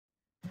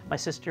My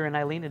sister and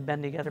Eileen had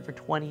been together for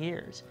 20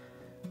 years,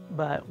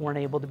 but weren't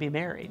able to be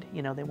married.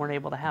 You know, they weren't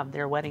able to have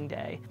their wedding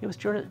day. It was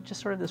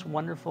just sort of this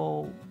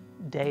wonderful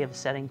day of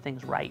setting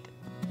things right.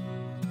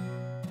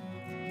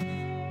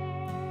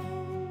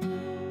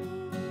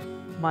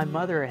 My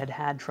mother had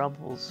had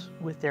troubles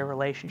with their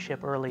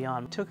relationship early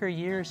on. It took her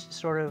years to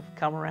sort of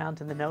come around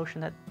to the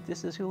notion that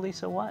this is who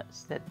Lisa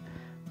was, that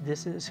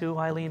this is who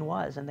Eileen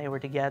was, and they were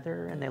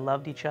together and they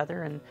loved each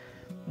other, and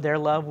their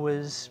love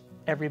was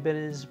every bit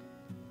as,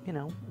 you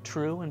know,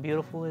 true and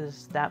beautiful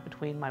as that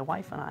between my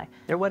wife and I.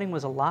 Their wedding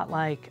was a lot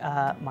like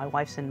my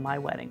wife's and my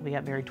wedding. We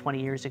got married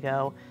 20 years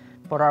ago,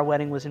 but our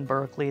wedding was in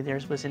Berkeley,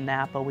 theirs was in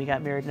Napa. We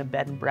got married in a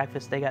bed and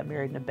breakfast, they got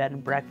married in a bed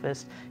and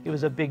breakfast. It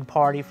was a big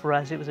party for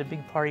us, it was a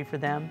big party for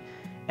them.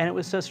 And it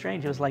was so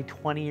strange, it was like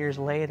 20 years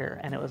later,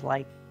 and it was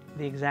like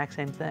the exact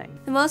same thing.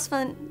 The most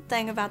fun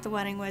thing about the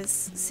wedding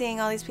was seeing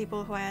all these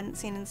people who I hadn't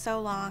seen in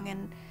so long,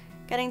 and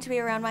getting to be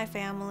around my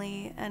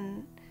family,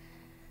 and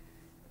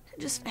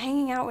just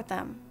hanging out with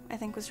them, I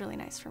think was really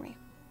nice for me.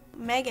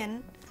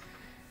 Megan,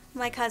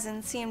 my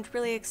cousin, seemed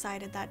really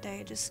excited that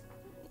day. Just,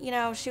 you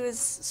know, she was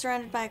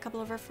surrounded by a couple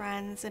of her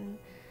friends and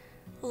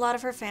a lot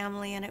of her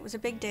family, and it was a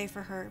big day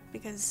for her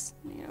because,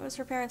 you know, it was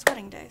her parents'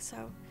 wedding day,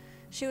 so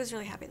she was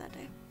really happy that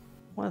day.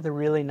 One of the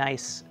really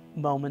nice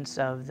moments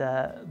of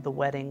the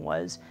wedding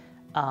was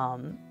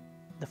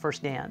the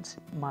first dance.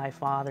 My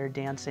father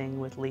dancing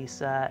with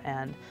Lisa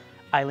and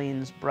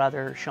Eileen's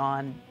brother,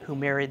 Sean, who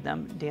married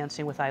them,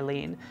 dancing with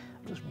Eileen.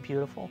 It was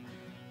beautiful.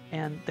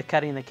 And the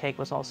cutting of the cake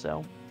was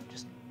also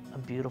just a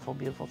beautiful,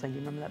 beautiful thing. You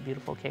remember that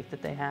beautiful cake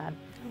that they had?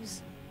 It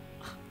was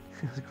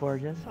It was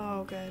gorgeous.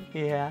 so good.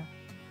 Yeah.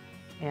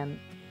 And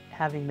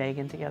having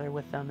Megan together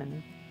with them,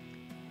 and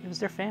it was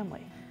their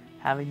family.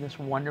 Having this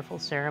wonderful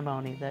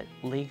ceremony that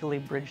legally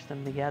bridged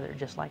them together,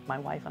 just like my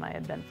wife and I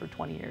had been for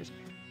 20 years.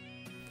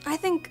 I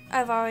think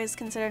I've always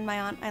considered my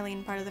Aunt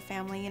Eileen part of the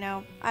family. You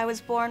know, I was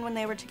born when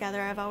they were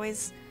together. I've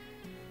always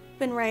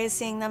been raised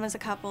seeing them as a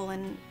couple,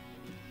 and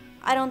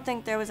I don't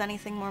think there was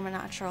anything more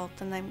natural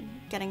than them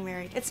getting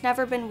married. It's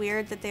never been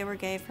weird that they were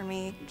gay for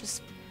me.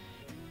 Just,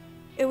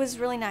 it was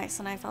really nice,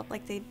 and I felt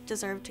like they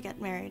deserved to get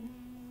married.